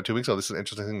we talked about 2 weeks ago. This is an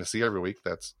interesting thing to see every week.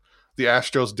 That's the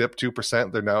Astros dipped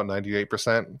 2%. They're now at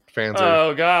 98%. Fans are.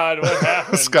 Oh God, what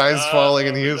happened? The sky's falling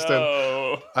in Houston.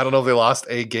 No. I don't know if they lost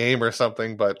a game or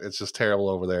something, but it's just terrible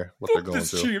over there. They're going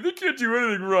this through. Team. They can't do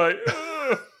anything right.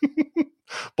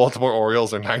 Baltimore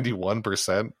Orioles are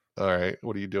 91%. All right,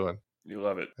 what are you doing? You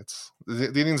love it. It's the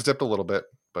Indians dipped a little bit,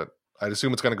 but I'd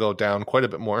assume it's going to go down quite a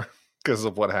bit more because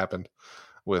of what happened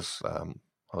with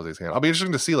Jose's hand. I'll be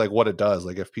interested to see like what it does.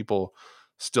 Like if people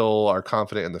still are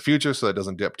confident in the future, so that it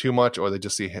doesn't dip too much, or they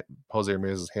just see José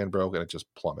Ramírez's hand broke and it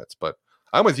just plummets. But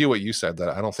I'm with you what you said, that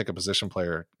I don't think a position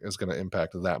player is going to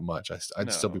impact that much.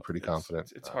 I'd still be pretty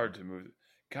confident. It's hard to move.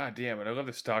 God damn it. I love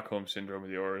the Stockholm syndrome of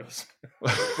the Orioles.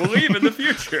 Believe in the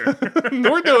future.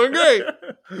 We're doing great.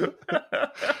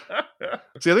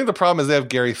 See, I think the problem is they have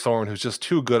Gary Thorne, who's just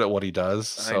too good at what he does.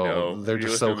 So I know. They're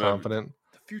just so confident.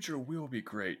 The future will be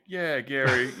great. Yeah,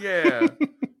 Gary. Yeah.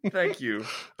 Thank you.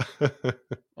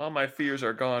 All my fears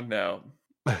are gone now.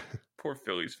 Poor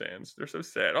Phillies fans. They're so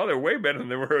sad. Oh, they're way better than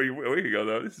they were a week ago,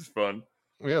 though. This is fun.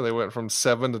 Yeah, they went from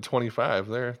 7 to 25.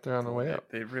 They're on the way up.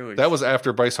 They really. That was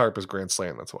after Bryce Harper's grand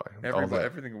slam. That's why.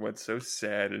 Everything went so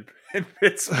sad in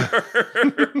Pittsburgh.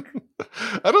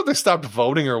 I don't know if they stopped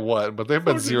voting or what, but they've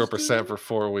been 0% for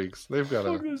 4 weeks. They've got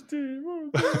to. This team.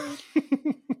 Oh,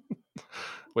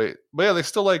 wait, but yeah, they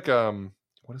still like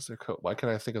what is their coach? Why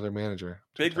can't I think of their manager?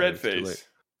 Big Red Face.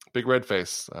 Big Red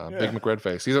Face. Big McRed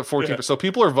Face. He's at 14%. Yeah. So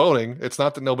people are voting. It's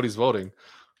not that nobody's voting.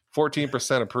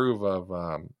 14% approve of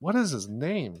what is his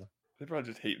name? They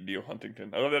probably just hate Neil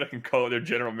Huntington. I love that I can call it their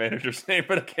general manager's name,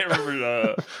 but I can't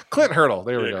remember. Clint Hurdle.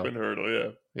 There we go. Clint Hurdle. Yeah.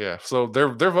 Yeah. So they're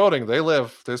voting. They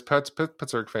live. There's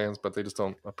Pittsburgh fans, but they just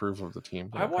don't approve of the team.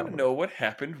 I want to know what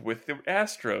happened with the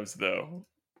Astros, though.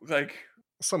 Like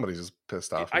somebody's just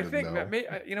pissed off. I think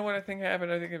you know what I think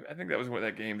happened. I think that was what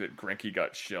that game that Greinke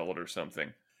got shelled or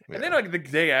something. And then like the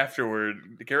day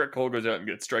afterward, Garrett Cole goes out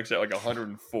and strikes out like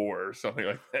 104 or something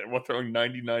like that while throwing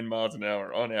 99 miles an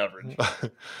hour on average.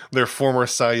 Their former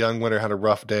Cy Young winner had a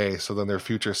rough day, so then their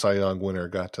future Cy Young winner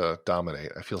got to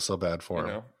dominate. I feel so bad for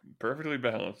him. Perfectly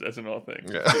balanced as in all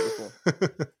things. Yeah. Beautiful.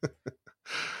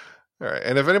 All right.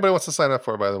 And if anybody wants to sign up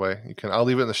for it, by the way, I'll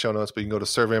leave it in the show notes, but you can go to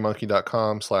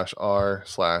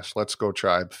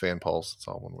surveymonkey.com/r/let's-go-tribe fan polls. It's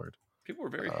all one word. People were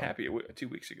very happy 2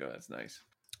 weeks ago. That's nice.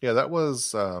 Yeah, that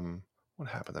was what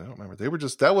happened? I don't remember. They were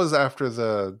that was after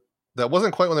that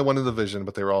wasn't quite when they won the division,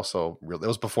 but they were also it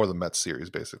was before the Mets series,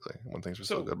 basically, when things were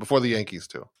so good. Before the Yankees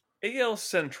too. AL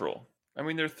Central. I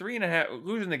mean, they're 3.5.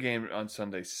 Losing the game on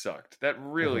Sunday sucked. That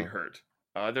really hurt.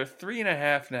 They're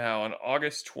 3.5 now on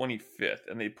August 25th,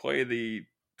 and they play the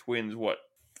Twins, what?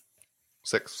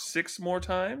 6 more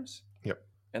times? Yep.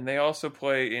 And they also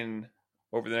play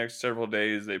over the next several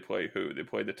days, they play who? They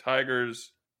play the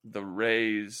Tigers, the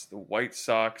Rays, the White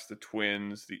Sox, the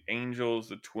Twins, the Angels,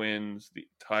 the Twins, the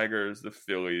Tigers, the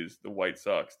Phillies, the White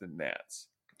Sox, the Nats.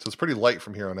 So it's pretty light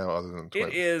from here on out, other than the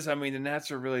Twins. It is. I mean, the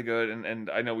Nats are really good, and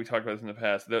I know we talked about this in the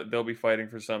past. They'll be fighting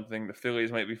for something. The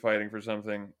Phillies might be fighting for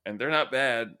something, and they're not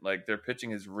bad. Like, their pitching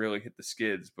has really hit the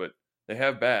skids, but they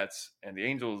have bats. And the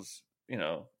Angels, they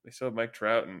still have Mike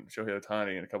Trout and Shohei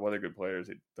Ohtani and a couple other good players.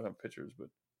 They don't have pitchers, but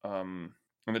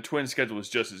and the Twins' schedule is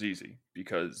just as easy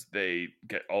because they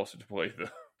get also to play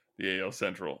the AL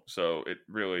Central, so it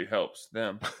really helps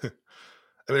them.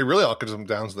 I mean, it really all comes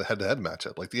down to the head-to-head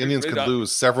matchup. Like, the Indians could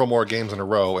lose several more games in a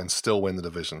row and still win the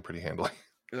division pretty handily.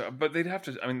 But they'd have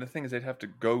to. I mean, the thing is, they'd have to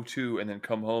go to and then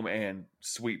come home and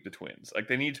sweep the Twins. Like,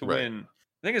 they need to win.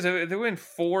 The thing is, if they win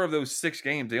 4 of those 6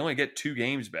 games, they only get 2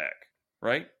 games back,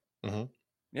 right? Mm-hmm.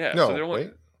 Yeah. No, so they're only,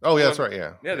 wait. Oh, yeah, that's right.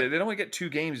 Yeah. Yeah, they only get 2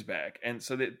 games back, and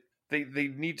so they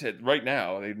need to right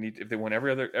now. They need if they win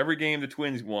every game the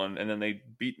Twins won, and then they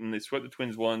swept the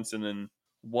Twins once, and then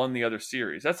won the other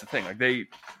series. That's the thing. Like, they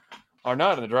are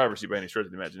not in the driver's seat by any stretch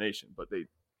of the imagination, but they,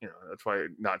 that's why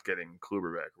not getting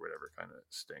Kluber back or whatever kind of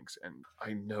stinks. And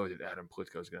I know that Adam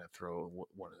Plitko is going to throw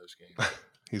one of those games.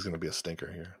 He's going to be a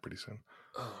stinker here pretty soon.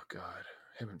 Oh God,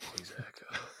 him and Plesac.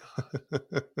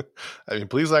 I mean,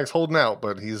 Plesac's holding out,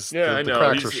 but the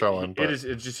cracks are showing. But it's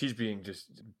just he's being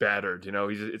just battered.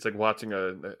 It's like watching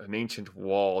an ancient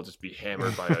wall just be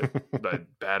hammered by a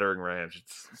battering ram.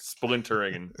 It's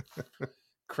splintering and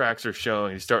cracks are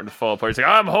showing. He's starting to fall apart. He's like,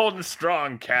 I'm holding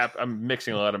strong, Cap. I'm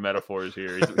mixing a lot of metaphors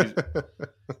here.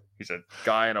 He's a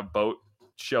guy in a boat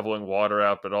shoveling water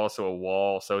out, but also a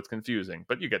wall, so it's confusing.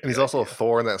 But you get. And he's also a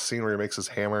Thor in that scene where he makes his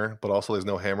hammer, but also there's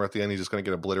no hammer at the end. He's just going to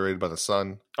get obliterated by the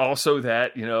sun. Also,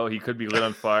 that he could be lit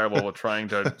on fire while trying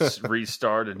to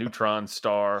restart a neutron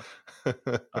star,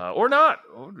 or not.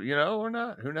 Or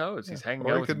not. Who knows? He's hanging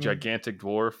out with a gigantic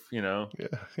dwarf. Yeah,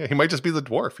 he might just be the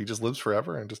dwarf. He just lives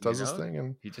forever and just does his thing,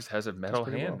 and he just has a metal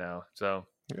hand now. So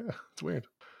yeah, it's weird.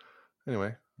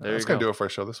 Anyway, that's going to do it for our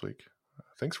show this week.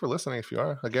 Thanks for listening. If you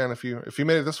are, again, if you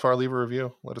made it this far, leave a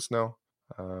review. Let us know.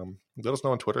 Let us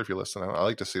know on Twitter if you listen. I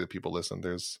like to see that people listen.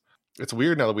 It's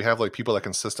weird now that we have like people that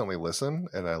consistently listen,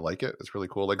 and I like it. It's really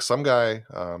cool. Like some guy,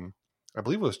 I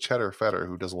believe it was Cheddar Fetter,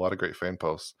 who does a lot of great fan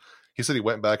posts. He said he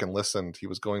went back and listened. He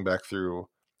was going back through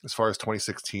as far as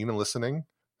 2016 and listening.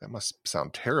 That must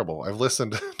sound terrible. I've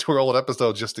listened to our old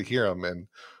episodes just to hear them, and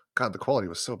God, the quality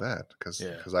was so bad because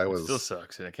I was. It still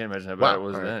sucks, and I can't imagine how bad it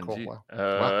was then. Cool.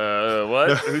 Wow.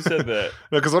 What? Who said that?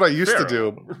 No, because what I used to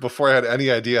do before I had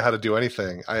any idea how to do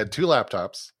anything, I had 2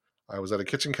 laptops. I was at a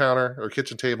kitchen counter or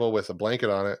kitchen table with a blanket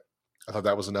on it. I thought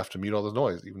that was enough to mute all the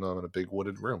noise, even though I'm in a big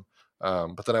wooded room.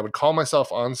 But then I would call myself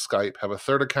on Skype, have a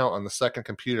third account on the second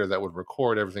computer that would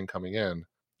record everything coming in.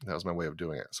 That was my way of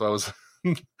doing it. So I was,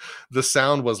 the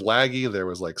sound was laggy. There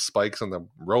was like spikes in the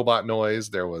robot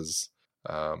noise. There was,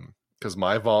 because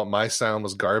my sound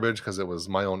was garbage because it was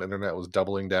my own internet was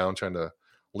doubling down trying to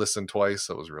listen twice.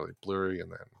 So it was really blurry, and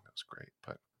then it was great.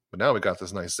 But now we got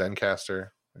this nice Zencaster.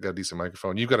 I got a decent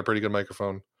microphone. You've got a pretty good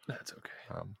microphone. That's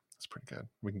okay. It's pretty good.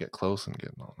 We can get close and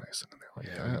get all nice in there like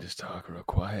that. We can just talk real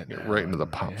quiet. Get right into the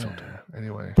pop filter.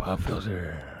 Anyway, pop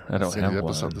filter. I don't have the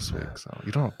episode one this week. So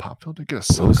you don't have a pop filter? Get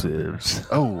a plosives.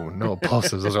 Oh no,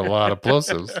 plosives. Those are a lot of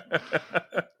plosives.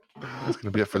 That's gonna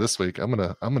be it for this week. I'm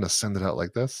gonna send it out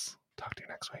like this. Talk to you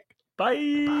next week.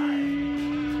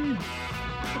 Bye.